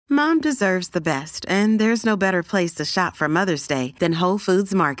Mom deserves the best, and there's no better place to shop for Mother's Day than Whole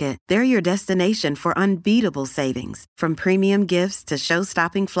Foods Market. They're your destination for unbeatable savings, from premium gifts to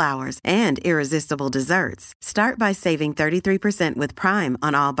show-stopping flowers and irresistible desserts. Start by saving 33% with Prime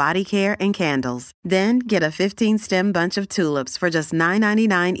on all body care and candles. Then get a 15-stem bunch of tulips for just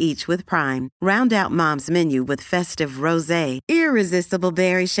 $9.99 each with Prime. Round out Mom's menu with festive rosé, irresistible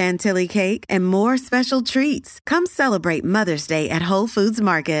berry chantilly cake, and more special treats. Come celebrate Mother's Day at Whole Foods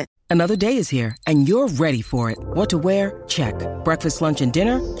Market. Another day is here, and you're ready for it. What to wear? Check. Breakfast, lunch, and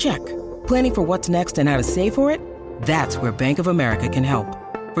dinner? Check. Planning for what's next and how to save for it? That's where Bank of America can help.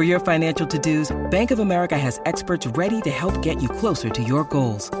 For your financial to-dos, Bank of America has experts ready to help get you closer to your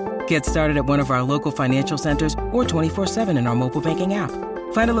goals. Get started at one of our local financial centers or 24/7 in our mobile banking app.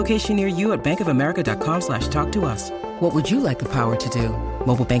 Find a location near you at bankofamerica.com/talktous. What would you like the power to do?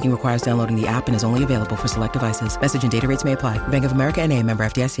 Mobile banking requires downloading the app and is only available for select devices. Message and data rates may apply. Bank of America N.A., member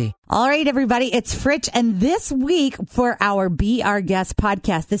FDIC. All right, everybody, it's Fritch. And this week for our Be Our Guest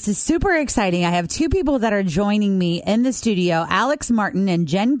podcast, this is super exciting. I have two people that are joining me in the studio, Alex Martin and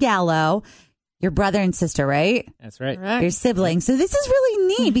Jen Gallo. Your brother and sister, right? That's right. Your siblings. So this is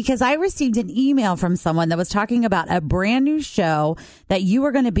really neat because I received an email from someone that was talking about a brand new show that you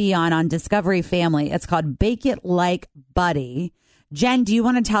were going to be on Discovery Family. It's called Bake It Like Buddy. Jen, do you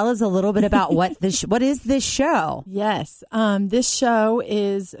want to tell us a little bit about what is this show? Yes. This show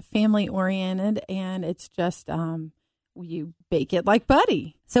is family oriented, and it's just you bake it like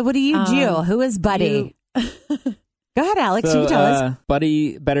Buddy. So what do you do? Who is Buddy? Go ahead, Alex. So, you tell us.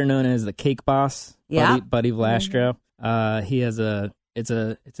 Buddy, better known as the Cake Boss. Yeah. Buddy Vlastro. He has it's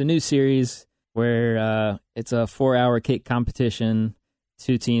a new series where it's a 4-hour cake competition.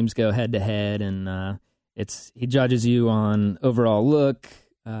 Two teams go head to head, and he judges you on overall look,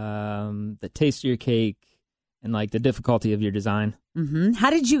 the taste of your cake, and like the difficulty of your design. Mm-hmm. How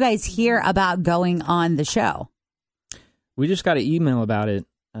did you guys hear about going on the show? We just got an email about it,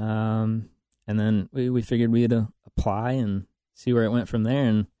 and then we figured we'd apply and see where it went from there,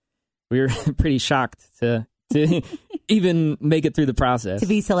 and we were pretty shocked to even make it through the process. To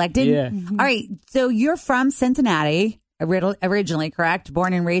be selected? Yeah. Mm-hmm. All right, so you're from Cincinnati originally, correct?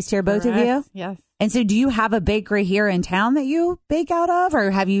 Born and raised here, both of you? Yes. And so do you have a bakery here in town that you bake out of, or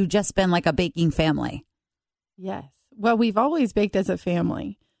have you just been like a baking family? Yes. Well, we've always baked as a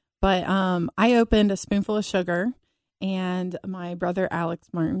family, but I opened a Spoonful of Sugar, and my brother Alex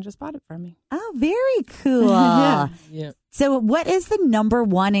Martin just bought it from me. Oh, very cool. Yeah. So what is the number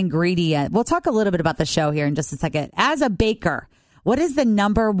one ingredient? We'll talk a little bit about the show here in just a second. As a baker, what is the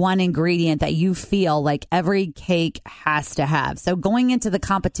number one ingredient that you feel like every cake has to have? So going into the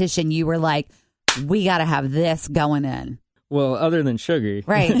competition, you were like, we got to have this going in. Well, other than sugar,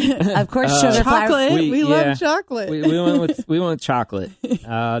 right? Of course, sugar, chocolate. We love chocolate. We went with chocolate,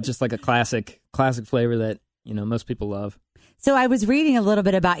 just like a classic flavor that most people love. So I was reading a little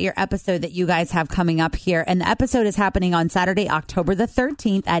bit about your episode that you guys have coming up here, and the episode is happening on Saturday, October the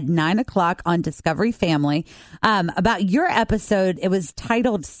 13th at 9:00 on Discovery Family. About your episode, it was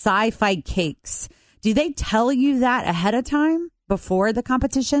titled Sci-Fi Cakes. Do they tell you that ahead of time before the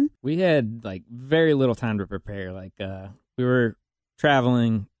competition? We had like very little time to prepare. Like we were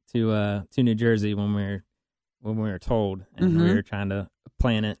traveling to New Jersey when we were told, and we were trying to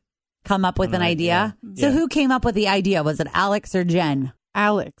plan it. Come up with an idea? Yeah. So who came up with the idea? Was it Alex or Jen?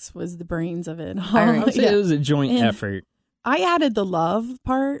 Alex was the brains of it. I would say it was a joint effort. I added the love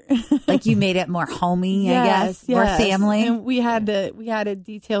part. Like you made it more homey, I guess, more family. And we added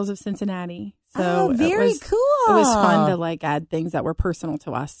details of Cincinnati. So very cool. It was fun to add things that were personal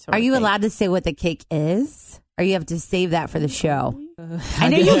to us. Are you allowed to say what the cake is? Or you have to save that for the show? I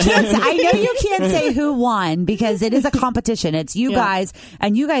know you can't say who won because it is a competition. It's you guys,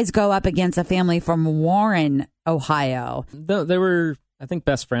 and you guys go up against a family from Warren, Ohio. They were, I think,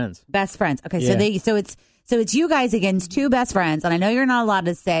 best friends. Best friends. Okay, so it's you guys against two best friends, and I know you're not allowed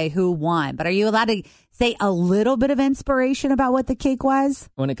to say who won, but are you allowed to say a little bit of inspiration about what the cake was?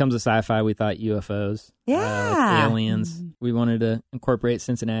 When it comes to sci-fi, we thought UFOs, aliens. We wanted to incorporate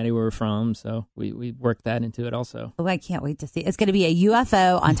Cincinnati, where we're from, so we worked that into it also. Oh, I can't wait to see. It's going to be a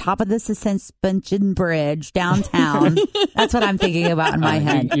UFO on top of the suspension bridge downtown. That's what I'm thinking about in my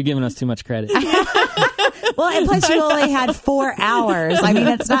head. You're giving us too much credit. Well, and plus you only had 4 hours. I mean,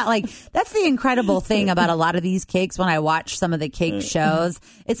 it's not like, that's the incredible thing about a lot of these cakes when I watch some of the cake shows.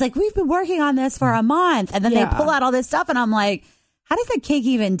 It's like, we've been working on this for a month, and then they pull out all this stuff, and I'm like, how does the cake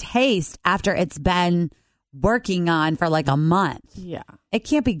even taste after it's been working on for like a month? Yeah. It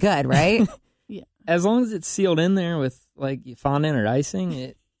can't be good, right? Yeah. As long as it's sealed in there with like fondant or icing,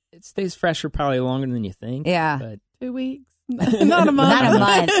 it stays fresh for probably longer than you think. Yeah. But 2 weeks. Not a month. Not a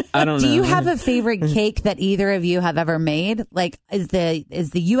month. I don't know. Do you have a favorite cake that either of you have ever made? Like, is the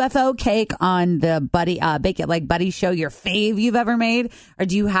UFO cake on the Buddy Bake It Like Buddy show your fave you've ever made, or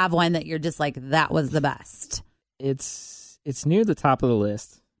do you have one that you're just like that was the best? It's near the top of the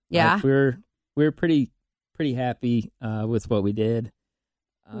list. Yeah, we're pretty happy with what we did,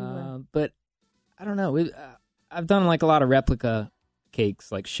 but I don't know. I've done like a lot of replica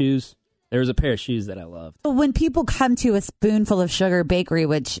cakes, like shoes. There was a pair of shoes that I loved. When people come to a Spoonful of Sugar bakery,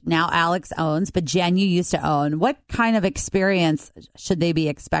 which now Alex owns, but Jen, you used to own, what kind of experience should they be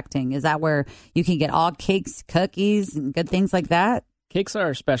expecting? Is that where you can get all cakes, cookies, and good things like that? Cakes are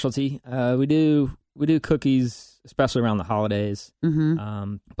our specialty. We do cookies, especially around the holidays.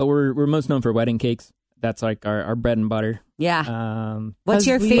 Mm-hmm. But we're most known for wedding cakes. That's like our bread and butter. Yeah. What's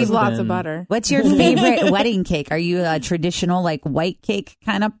your We use favorite? lots of butter. What's your favorite wedding cake? Are you a traditional like white cake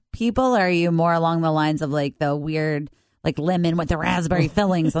kind of people? Or are you more along the lines of like the weird like lemon with the raspberry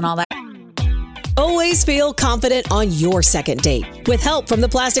fillings and all that? Always feel confident on your second date. With help from the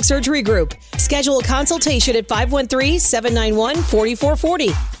Plastic Surgery Group. Schedule a consultation at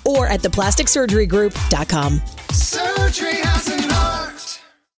 513-791-4440 or at theplasticsurgerygroup.com. Surgery has an art.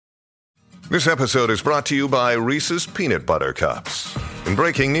 This episode is brought to you by Reese's Peanut Butter Cups. In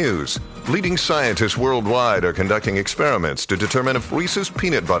breaking news, leading scientists worldwide are conducting experiments to determine if Reese's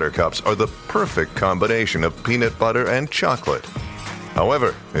Peanut Butter Cups are the perfect combination of peanut butter and chocolate.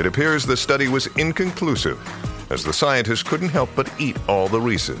 However, it appears the study was inconclusive, as the scientists couldn't help but eat all the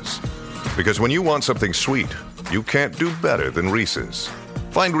Reese's. Because when you want something sweet, you can't do better than Reese's.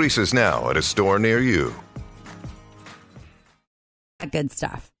 Find Reese's now at a store near you. Good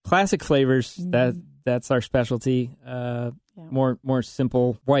stuff. Classic flavors. That's our specialty. More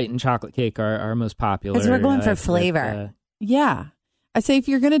simple white and chocolate cake are our most popular. Because we're going for flavor. Yeah. I say if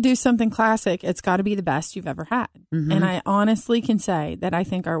you're going to do something classic, it's got to be the best you've ever had. Mm-hmm. And I honestly can say that I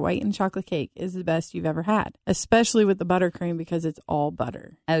think our white and chocolate cake is the best you've ever had, especially with the buttercream because it's all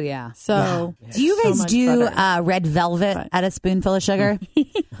butter. Oh, yeah. So Do you guys much do butter. red velvet at a Spoonful of Sugar?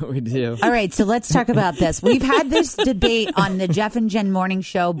 We do. All right, so let's talk about this. We've had this debate on the Jeff and Jen morning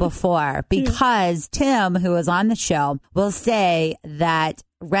show before because Tim, who was on the show, will say that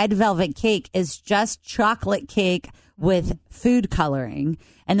red velvet cake is just chocolate cake with food coloring.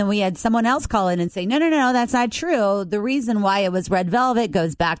 And then we had someone else call in and say, no, that's not true. The reason why it was red velvet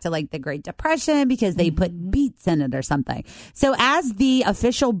goes back to like the Great Depression because they put beets in it or something. So as the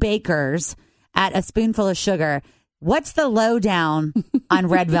official bakers at a Spoonful of Sugar, what's the lowdown on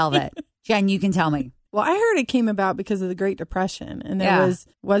red velvet? Jen, you can tell me. Well, I heard it came about because of the Great Depression and there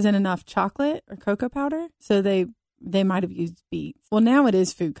wasn't enough chocolate or cocoa powder. So they might have used beets. Well, now it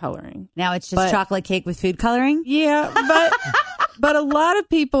is food coloring. Now it's just chocolate cake with food coloring? Yeah, but a lot of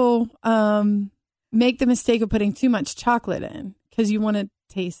people make the mistake of putting too much chocolate in because you want to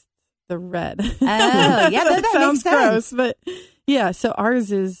taste the red. Oh, yeah, that sounds makes sense. gross. But yeah, so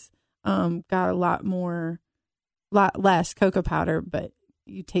ours is got a lot less cocoa powder, but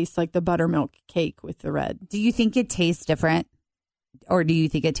you taste like the buttermilk cake with the red. Do you think it tastes different? Or do you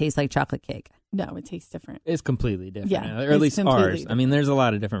think it tastes like chocolate cake? No, it tastes different. It's completely different. Yeah, or at least ours. different. I mean, there's a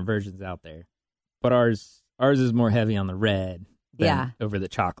lot of different versions out there, but ours is more heavy on the red than over the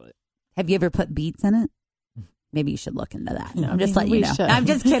chocolate. Have you ever put beets in it? Maybe you should look into that. No, I'm just letting you know. should. I'm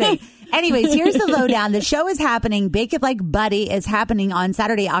just kidding. Anyways, here's the lowdown. The show is happening. Bake It Like Buddy is happening on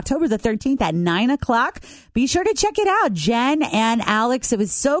Saturday, October the 13th at 9:00. Be sure to check it out. Jen and Alex, it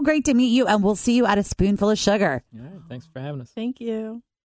was so great to meet you, and we'll see you at a Spoonful of Sugar. All right. Thanks for having us. Thank you.